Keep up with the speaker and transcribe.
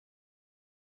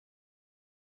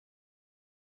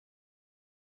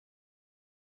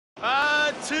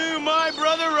To my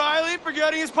brother Riley for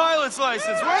getting his pilot's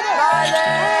license. Where the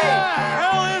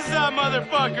hell is that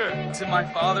motherfucker? To my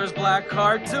father's black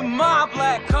card, to my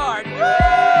black card. God,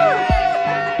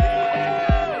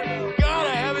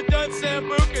 I haven't done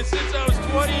Sambuca since I was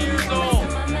 20 years old.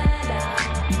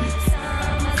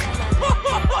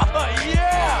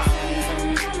 Yeah!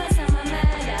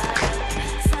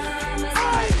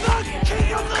 I'm the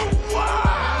king of the world!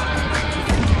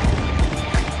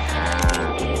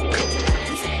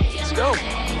 Let's go.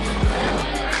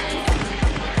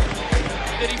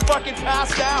 Did he fucking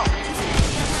pass out?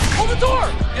 Hold the door!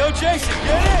 Yo, Jason,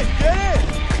 get in! Get in!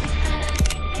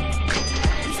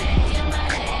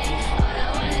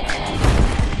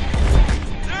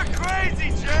 They're crazy,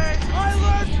 Jay! I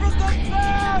learned from the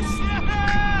best!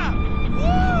 Yeah!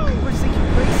 Woo! You think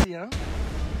you're crazy, huh?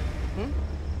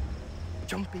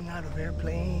 Jumping out of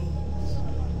airplanes,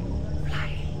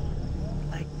 flying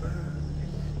like birds.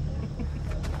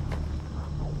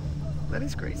 That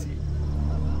is crazy.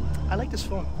 I like this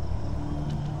phone.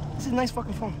 This is a nice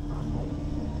fucking phone.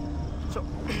 So,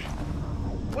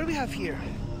 what do we have here?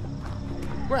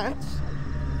 Grant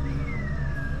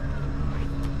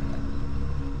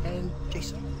and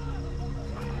Jason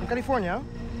from California,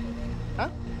 huh?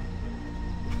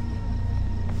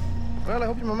 Well, I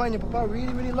hope your mama and your papa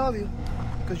really, really love you.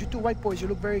 Because you two white boys, you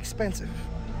look very expensive.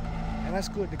 And that's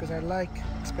good because I like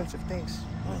expensive things.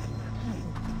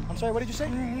 I'm sorry, what did you say?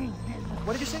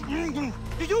 What did you say?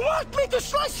 Did you want me to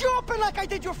slice you open like I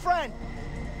did your friend?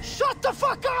 Shut the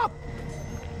fuck up!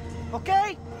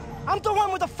 Okay? I'm the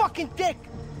one with the fucking dick.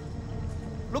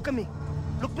 Look at me.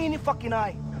 Look me in the fucking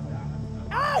eye.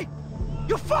 Hey!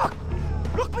 You fuck!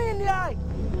 Look me in the eye.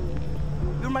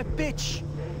 You're my bitch.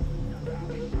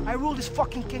 I rule this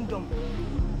fucking kingdom.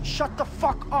 Shut the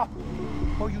fuck up,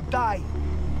 or you die.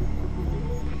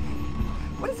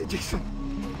 What is it, Jason?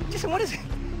 Jason, what is it?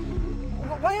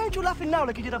 Why aren't you laughing now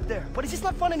like you did up there? What, is this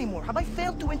not fun anymore? Have I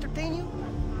failed to entertain you?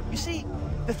 You see,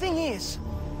 the thing is,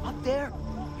 up there,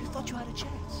 you thought you had a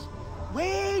chance.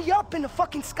 Way up in the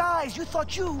fucking skies, you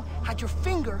thought you had your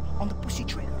finger on the pussy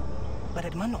trigger. But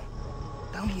hermano,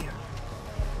 down here.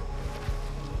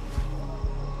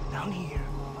 Down here.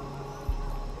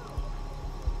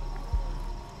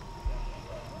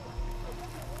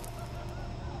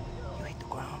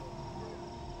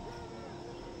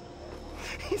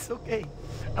 It's okay.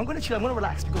 I'm gonna chill, I'm gonna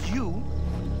relax because you,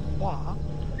 Wah,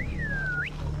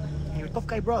 and your tough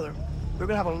guy brother, we're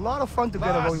gonna have a lot of fun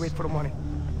together while we wait for the money.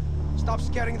 Stop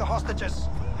scaring the hostages.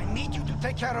 I need you to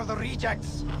take care of the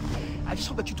rejects. I just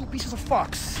hope that you two pieces of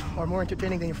fox are more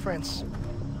entertaining than your friends.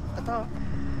 Ta-ta.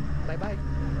 Bye-bye.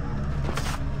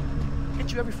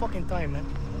 Hit you every fucking time, man.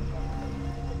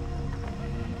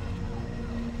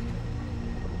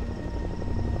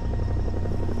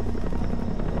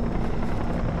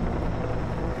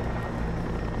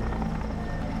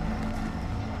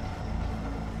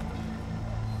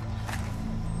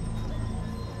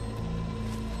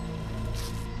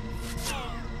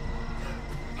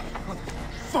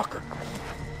 Fucker!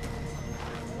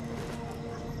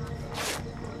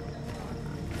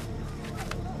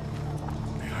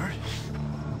 They hurt?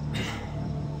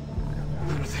 I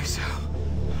don't think so.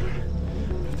 We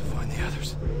have to find the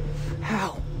others.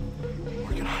 How?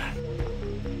 Working on it.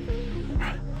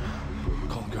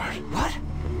 Call the guard. What?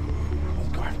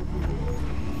 Hold guard.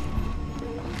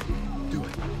 Do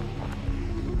it.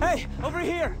 Hey, over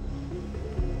here!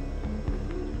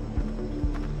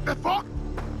 The fuck?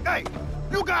 Hey!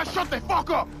 You guys shut the fuck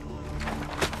up!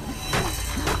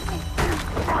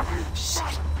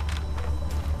 Shit!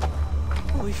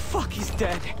 Holy fuck, he's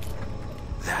dead.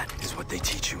 That is what they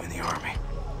teach you in the army.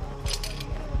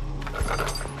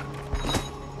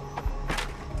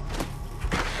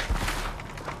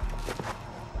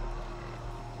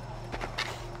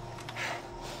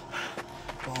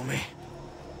 Follow me.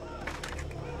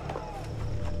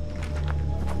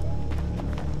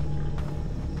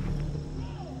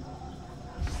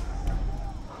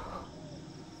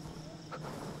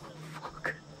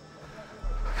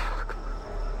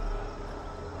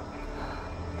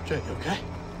 Jay, you okay?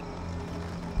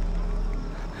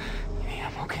 Yeah,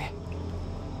 I'm okay.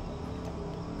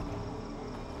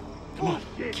 Come on,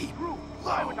 Keep.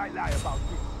 Why would I lie about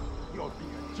this? You're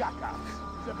being a jackass.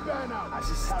 The burnout as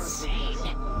his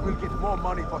Harrison will get more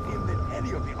money for him than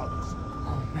any of the others.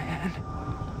 Oh, man.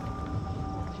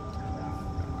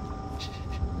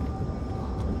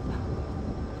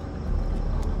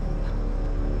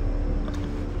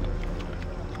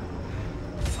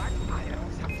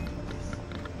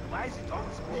 Why is it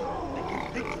always me that get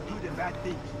picked to do the bad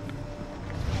things?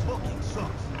 Fucking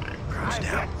sucks. Crouch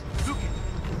down. Look at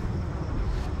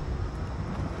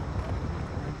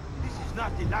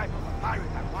not the life of a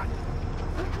pirate I want.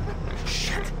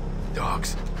 Shit.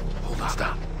 Dogs. Hold on.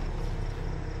 Stop.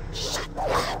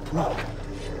 What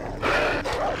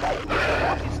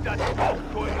is that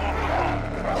dog going on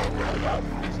about?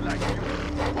 It's like you.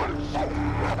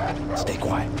 Stay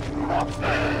quiet.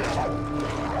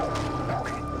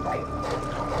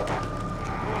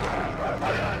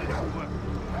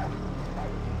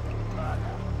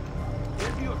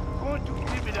 If you're going to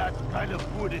give me that kind of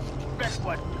food, expect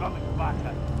what's coming back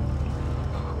at you.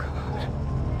 Oh, God.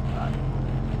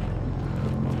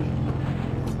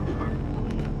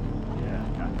 Yeah,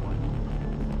 that one.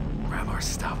 Grab our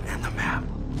stuff and the map.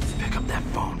 Pick up that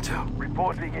phone, too.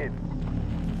 Reporting in.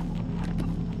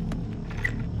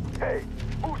 Hey,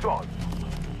 who's on?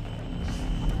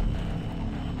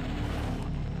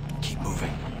 Keep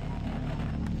moving.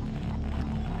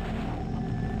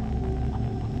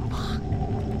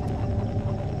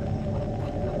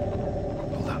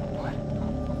 Hold up. What?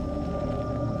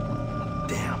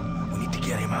 Damn. We need to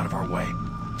get him out of our way.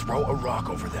 Throw a rock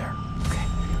over there. Okay.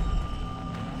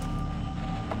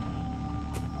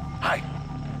 Hi.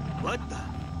 What the?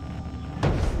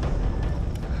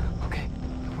 Okay.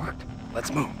 It worked.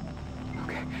 Let's move.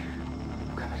 Okay.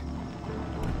 Good.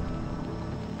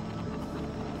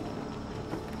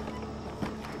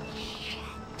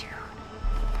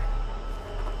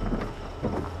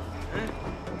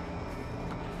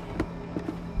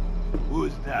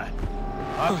 Who's that?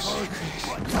 Oh, shit.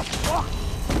 What the fuck?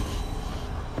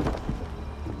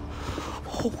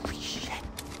 Holy shit.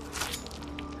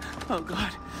 Oh,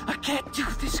 God. I can't do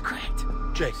this, Grant.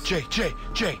 Jay,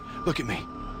 look at me.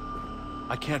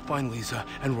 I can't find Lisa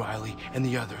and Riley and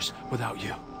the others without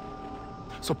you.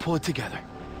 So pull it together.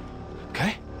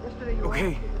 Okay? Yesterday you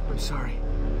Okay, I'm sorry. I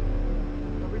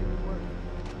really good work.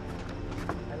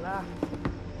 I laughed.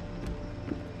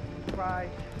 You cried.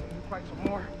 You cried some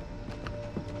more.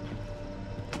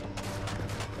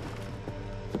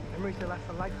 Memories that last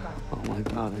a lifetime. Oh, my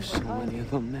God, there's so many of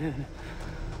them, man.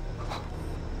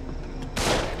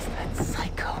 It's that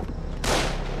psycho.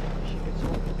 She gets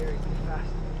old very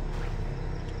fast.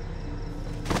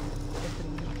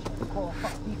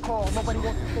 He called. Nobody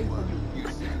wants to stay for you. You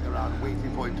sitting around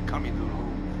waiting for him to come in the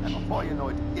room. And before you know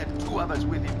it, he had 2 others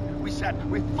with him. We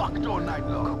fucked all night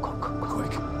long. Go.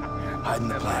 Quick. Hide in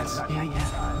the plants. Yeah.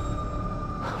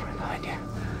 I'll remind you.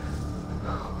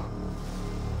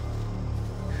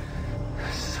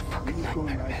 This is a fucking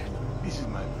nightmare, man. This is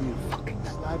my real Fucking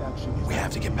slide action. We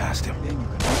have to get past him. Then you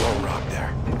can Throw a rock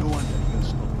there. There's no one that can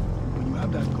stop. When you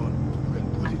have that gun, you can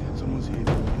put it at someone's head,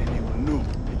 and then they will know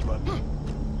that you are me.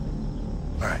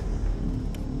 All right.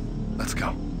 Let's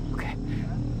go. Okay.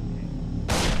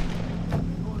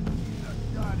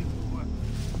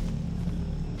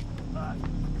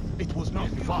 It was not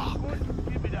far.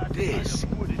 This,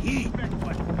 he.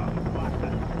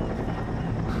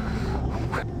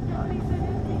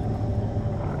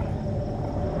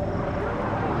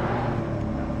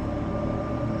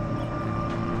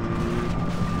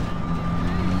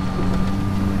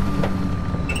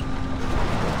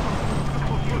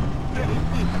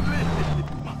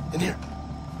 In here.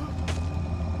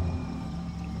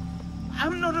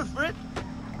 I'm not afraid.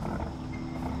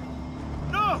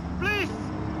 No, please.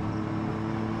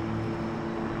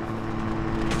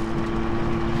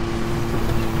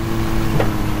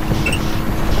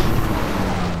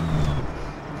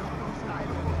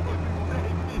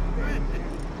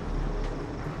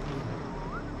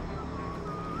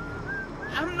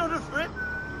 I'm not afraid.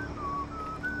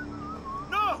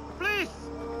 No, please.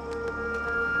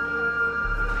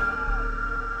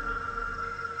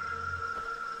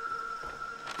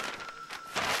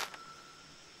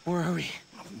 Where are we?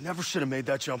 We never should have made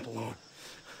that jump alone.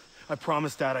 I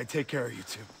promised Dad I'd take care of you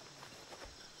two.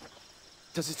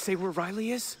 Does it say where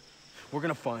Riley is? We're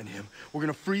gonna find him. We're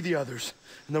gonna free the others,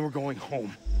 and then we're going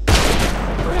home.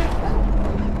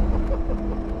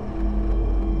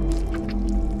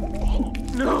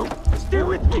 No! Stay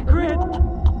with me, Grant!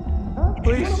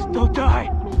 Please, don't die!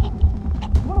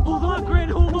 Hold on,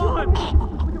 Grant, hold on! God.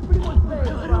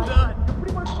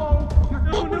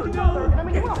 No! I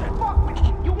mean, you wanna fuck with me?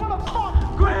 You wanna fuck?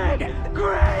 Grant!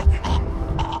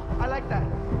 I like that.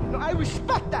 No, I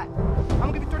respect that. I'm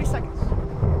gonna give you 30 seconds.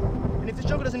 And if this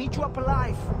jungle doesn't eat you up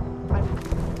alive,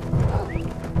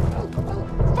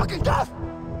 fucking death!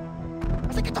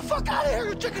 I said, get the fuck out of here,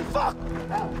 you chicken fuck!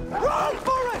 Run,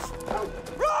 Forrest!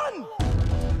 Run!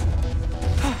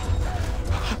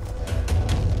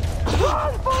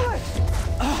 Run, Forrest!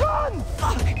 Run!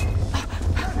 Fuck!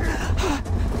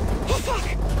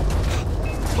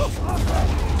 Oh, fuck!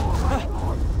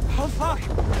 Oh, fuck!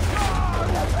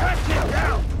 Cut it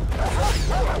down!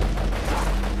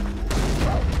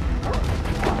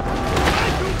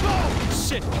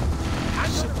 Shit!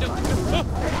 Shit!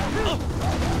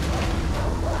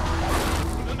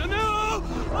 No!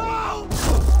 Oh!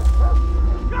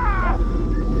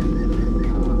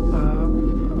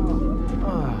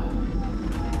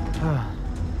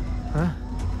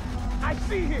 I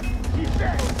see him! He's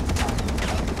dead!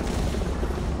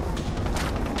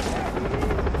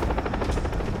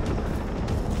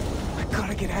 I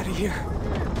gotta get out of here.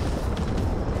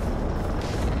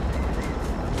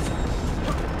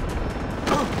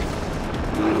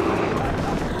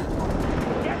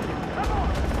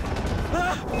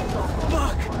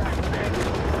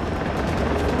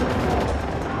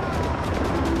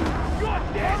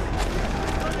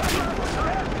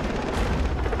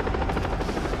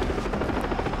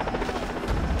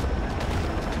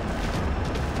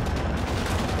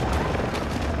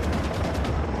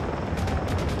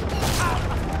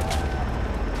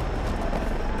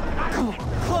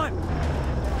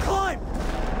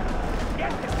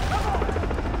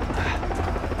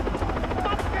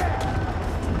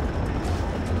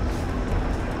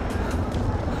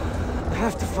 I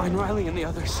have to find Riley and the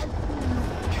others.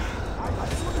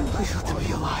 Please let them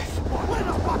be alive.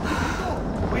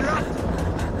 We lost